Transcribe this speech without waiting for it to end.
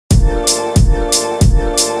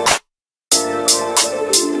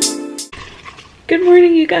Good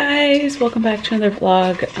morning, you guys. Welcome back to another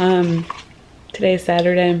vlog. Today is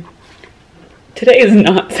Saturday. Today is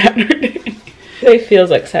not Saturday. Today feels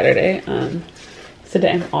like Saturday.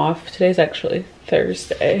 Today I'm off. Today's actually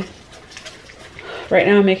Thursday. Right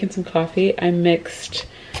now I'm making some coffee. I mixed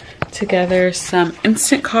together some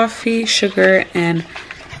instant coffee, sugar, and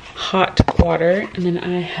hot water, and then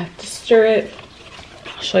I have to stir it.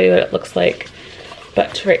 I'll show you what it looks like.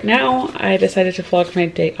 But right now I decided to vlog my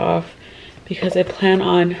day off because I plan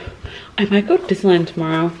on, I might go to Disneyland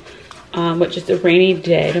tomorrow, which is a rainy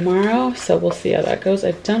day tomorrow. So we'll see how that goes.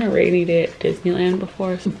 I've done a rainy day at Disneyland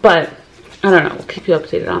before, but I don't know, we'll keep you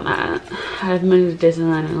updated on that. I haven't been to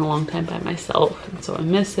Disneyland in a long time by myself, and so I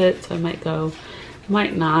miss it, so I might go,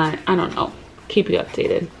 might not, I don't know. Keep you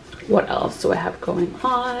updated. What else do I have going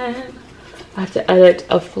on? I have to edit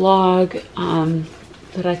a vlog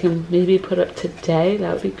that I can maybe put up today.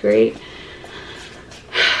 That would be great.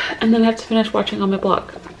 And then I have to finish watching on my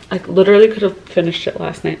blog. I literally could have finished it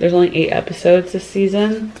last night. There's only 8 episodes this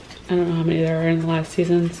season. I don't know how many there are in the last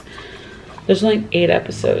seasons. There's only 8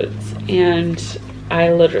 episodes, and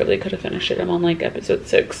I literally could have finished it. I'm on like episode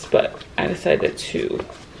 6, but I decided to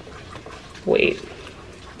wait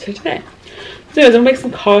till today. So anyways, I'm gonna make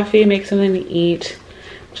some coffee, make something to eat.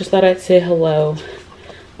 Just thought I'd say hello.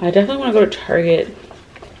 I definitely want to go to Target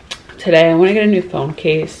today. I want to get a new phone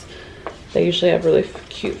case. They usually have really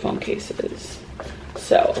cute phone cases.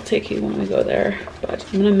 So I'll take you when we go there. But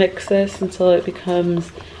I'm gonna mix this until it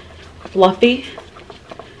becomes fluffy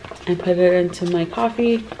and put it into my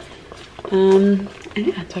coffee. And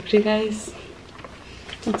yeah, talk to you guys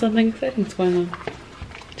when something exciting's going on.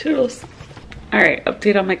 Toodles. All right,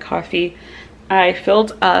 update on my coffee. I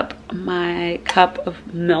filled up my cup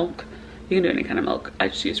of milk. You can do any kind of milk. I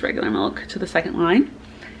just use regular milk to the second line.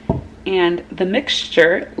 And the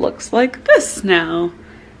mixture looks like this now.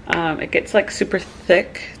 It gets like super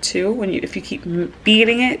thick too. If you keep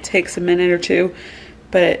beating it, it takes a minute or two,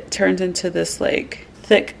 but it turns into this like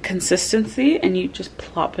thick consistency, and you just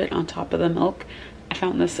plop it on top of the milk. I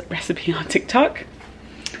found this recipe on TikTok,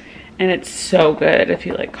 and it's so good. If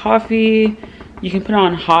you like coffee, you can put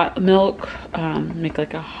on hot milk, make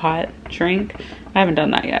like a hot drink. I haven't done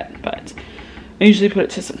that yet, but I usually put it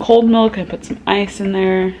to some cold milk. I put some ice in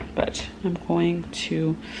there, but I'm going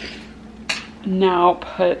to now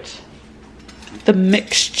put the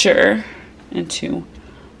mixture into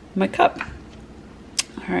my cup.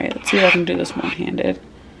 All right, let's see if I can do this one-handed.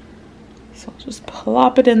 So I'll just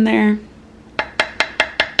plop it in there.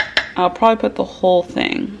 I'll probably put the whole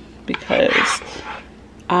thing because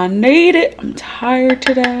I need it. I'm tired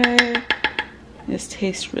today. This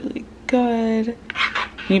tastes really good.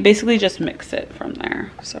 You basically just mix it from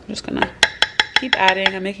there. So I'm just gonna keep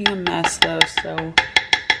adding. I'm making a mess though, so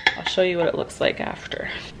I'll show you what it looks like after.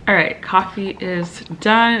 All right, coffee is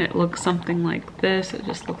done. It looks something like this. It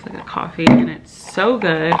just looks like a coffee, and it's so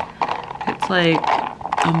good. It's like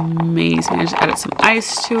amazing. I just added some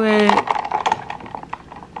ice to it.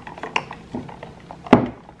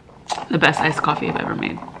 The best iced coffee I've ever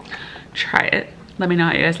made. Try it. Let me know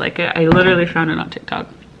how you guys like it. I literally found it on TikTok,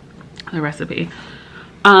 the recipe.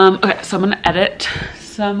 Okay, so I'm gonna edit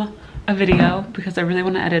a video because I really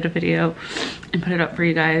want to edit a video and put it up for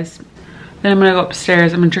you guys. Then I'm gonna go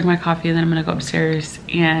upstairs. I'm gonna drink my coffee, and then I'm gonna go upstairs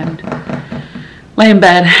and lay in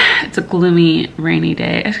bed. It's a gloomy, rainy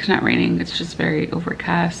day. It's not raining, it's just very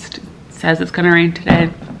overcast. It says it's gonna rain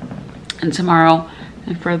today and tomorrow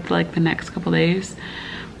and for like the next couple days.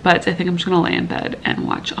 But I think I'm just gonna lay in bed and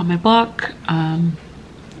watch on my block.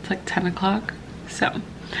 It's like 10 o'clock. So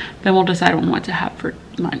then we'll decide on what to have for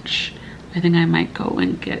lunch. I think I might go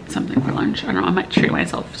and get something for lunch. I don't know, I might treat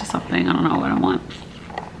myself to something. I don't know what I want.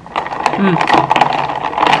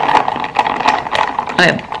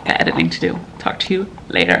 Okay, got editing to do. Talk to you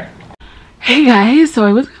later. Hey guys, so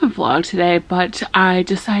I wasn't gonna vlog today, but I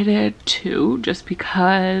decided to just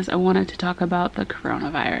because I wanted to talk about the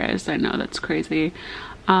coronavirus. I know that's crazy.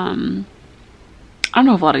 I don't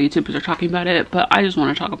know if a lot of YouTubers are talking about it, but I just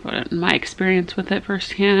want to talk about it and my experience with it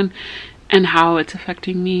firsthand and how it's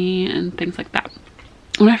affecting me and things like that.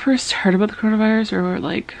 When I first heard about the coronavirus, or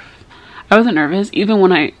like, I wasn't nervous. Even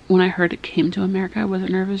when I heard it came to America, I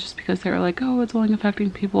wasn't nervous just because they were like, oh, it's only affecting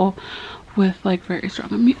people with like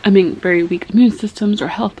very weak immune systems or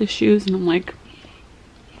health issues. And I'm like,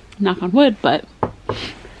 knock on wood, but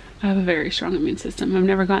I have a very strong immune system. I've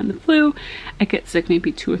never gotten the flu. I get sick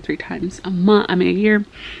maybe 2 or 3 times a year.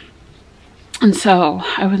 And so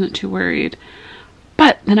I wasn't too worried.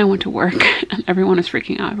 But then I went to work and everyone is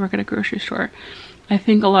freaking out. I work at a grocery store. I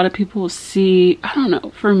think a lot of people see, I don't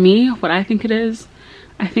know, for me, what I think it is,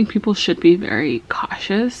 I think people should be very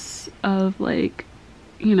cautious of like,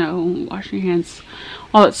 you know, washing your hands,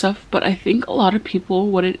 all that stuff. But I think a lot of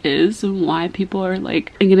people, what it is and why people are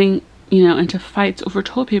like getting, you know, into fights over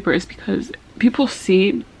toilet paper is because people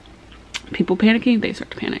see people panicking, they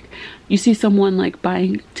start to panic. You see someone like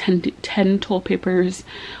buying 10 toilet papers,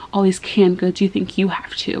 all these canned goods, you think you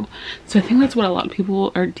have to. So I think that's what a lot of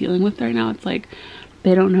people are dealing with right now. It's like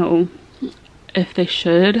they don't know if they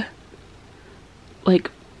should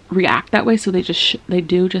like react that way, so they just they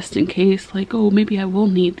do, just in case, like, oh, maybe I will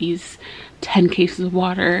need these 10 cases of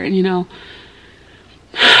water. And you know,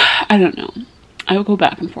 I don't know, I will go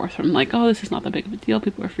back and forth from like, oh, this is not that big of a deal,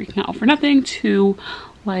 people are freaking out for nothing, to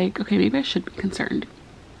like, okay, maybe I should be concerned.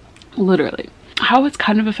 Literally how it's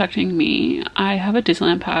kind of affecting me, I have a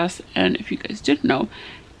Disneyland pass, and if you guys didn't know,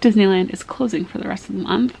 Disneyland is closing for the rest of the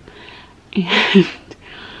month. And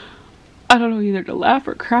I don't know either to laugh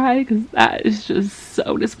or cry, because that is just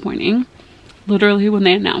so disappointing. Literally when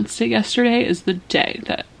they announced it yesterday is the day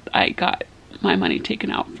that I got my money taken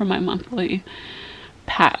out from my monthly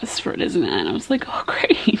pass for Disneyland. I was like, oh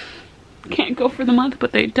great, can't go for the month,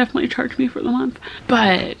 but they definitely charged me for the month.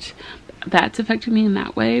 But that's affected me in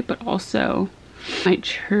that way. But also my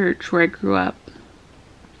church where I grew up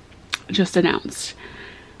just announced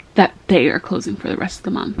that they are closing for the rest of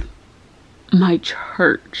the month. My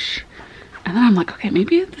church. And then I'm like, okay,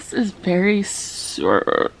 maybe this is very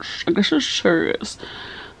serious. I guess it's serious.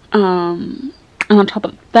 And on top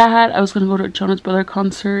of that, I was gonna go to a Jonas Brothers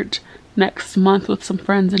concert next month with some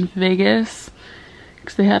friends in Vegas,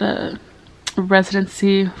 because they had a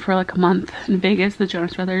residency for like a month in Vegas, the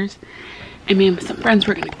Jonas Brothers. And me and some friends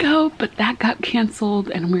were gonna go, but that got canceled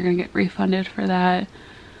and we're gonna get refunded for that.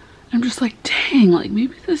 I'm just like, dang, like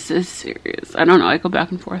maybe this is serious. I don't know, I go back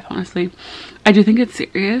and forth, honestly. I do think it's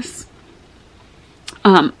serious.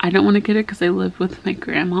 I don't want to get it because I live with my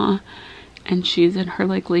grandma and she's in her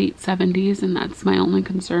like late 70s, and that's my only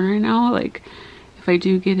concern right now. Like if I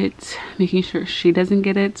do get it, making sure she doesn't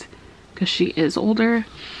get it because she is older.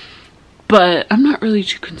 But I'm not really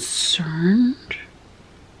too concerned.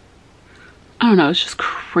 I don't know, it's just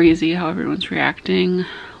crazy how everyone's reacting.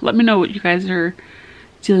 Let me know what you guys are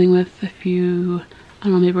dealing with. If you, I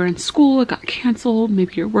don't know, maybe we're in school, it got canceled,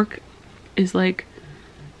 maybe your work is like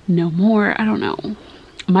no more. I don't know.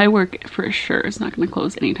 My work for sure is not going to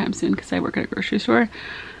close anytime soon because I work at a grocery store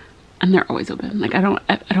and they're always open. Like I don't,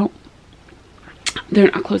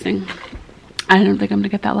 they're not closing. I don't think I'm gonna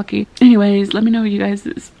get that lucky. Anyways, let me know what you guys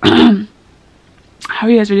is how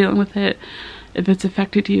you guys are dealing with it. If it's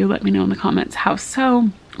affected you, let me know in the comments how so.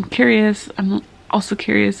 I'm curious. I'm also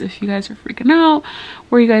curious if you guys are freaking out.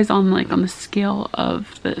 Where are you guys on like on the scale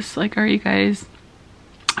of this? Like, are you guys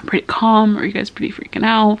pretty calm? Are you guys pretty freaking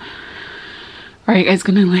out? Are you guys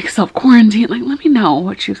gonna like self-quarantine? Like, let me know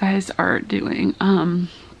what you guys are doing.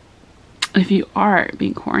 If you are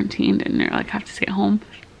being quarantined and you're like have to stay at home,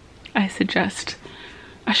 I should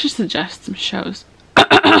suggest some shows.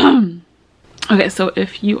 Okay, so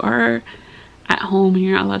if you are at home and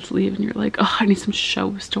you're not allowed to leave and you're like, oh, I need some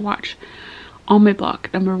shows to watch, On My Block,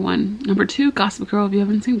 #1. #2, Gossip Girl. If you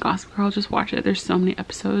haven't seen Gossip Girl, just watch it. There's so many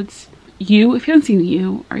episodes. You, if you haven't seen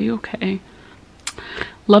You, are you okay?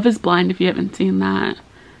 Love is Blind, if you haven't seen that.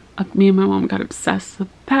 Me and my mom got obsessed with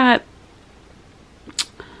that.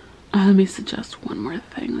 Let me suggest one more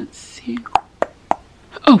thing. Let's see.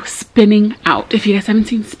 Oh, Spinning Out. If you guys haven't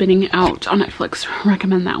seen Spinning Out on Netflix,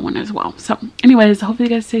 recommend that one as well. So anyways, hopefully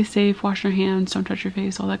you guys stay safe, wash your hands, don't touch your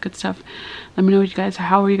face, all that good stuff. Let me know what you guys,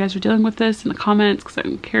 how you guys are dealing with this in the comments, because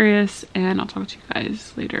I'm curious, and I'll talk to you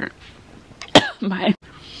guys later. Bye.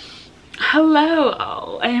 Hello.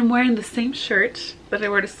 Oh, I am wearing the same shirt that I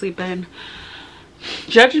wear to sleep in.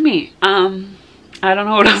 Judge me. I don't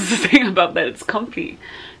know what else to say about that. It's comfy.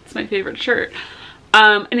 It's my favorite shirt.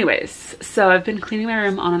 Anyways, so I've been cleaning my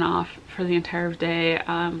room on and off for the entire day.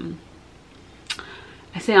 I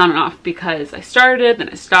say on and off because I started, then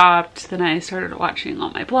I stopped, then I started watching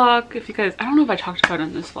On My Block. If you guys, I don't know if I talked about it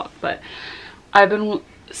in this vlog, but I've been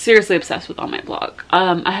seriously obsessed with On My Block.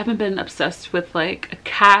 I haven't been obsessed with like a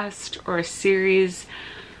cast or a series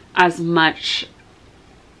as much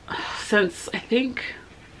since I think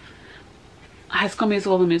High School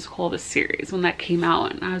Musical, the musical, the series, when that came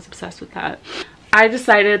out, and I was obsessed with that. I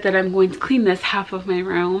decided that I'm going to clean this half of my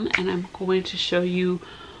room, and I'm going to show you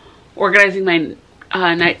organizing my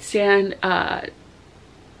nightstand, my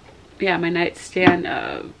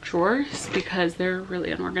nightstand drawers, because they're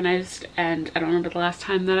really unorganized and I don't remember the last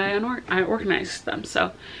time that I organized them.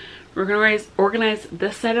 So we're gonna organize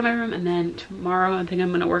this side of my room, and then tomorrow I think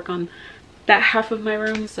I'm gonna work on that half of my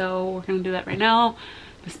room. So we're gonna do that right now.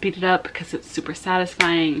 I speed it up because it's super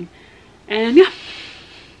satisfying. And yeah.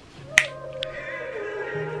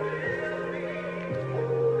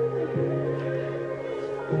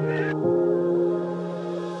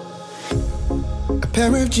 A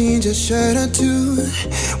pair of jeans, a shirt or two.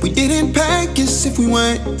 We didn't pack as if we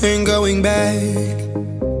weren't going back.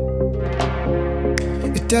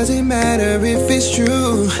 It doesn't matter if it's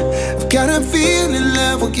true. I've got a feeling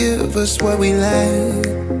love will give us what we lack.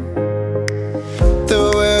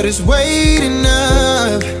 The world is waiting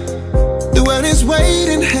up. The world is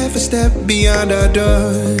waiting half a step beyond our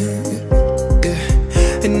door. Yeah.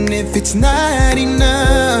 And if it's not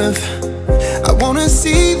enough, I wanna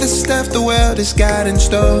see the stuff the world has got in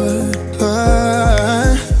store.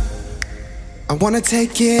 I wanna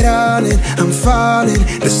take it all in, I'm falling.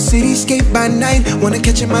 The cityscape by night, wanna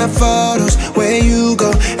catch in my photos. Where you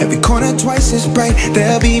go, every corner twice as bright.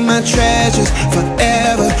 They'll be my treasures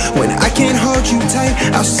forever. When I can't hold you tight,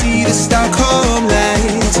 I'll see the Stockholm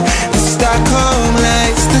lights. The Stockholm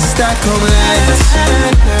lights, the Stockholm lights.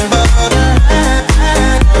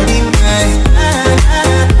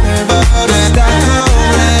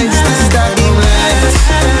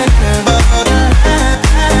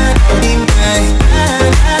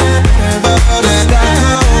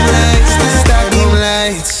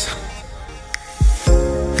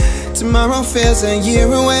 Tomorrow feels a year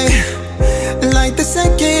away, like the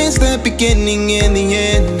seconds, the beginning and the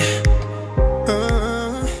end.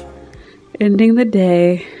 Ending the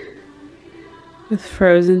day with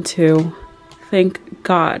Frozen 2. Thank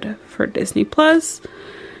God for Disney Plus.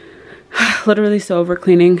 Literally so over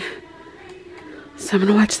cleaning. So I'm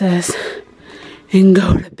gonna watch this and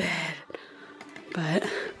go to bed. But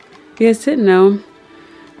you guys didn't know,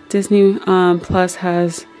 Disney Plus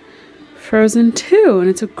has Frozen 2, and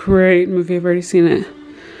it's a great movie. I've already seen it.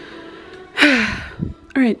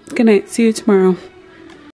 All right, good night. See you tomorrow.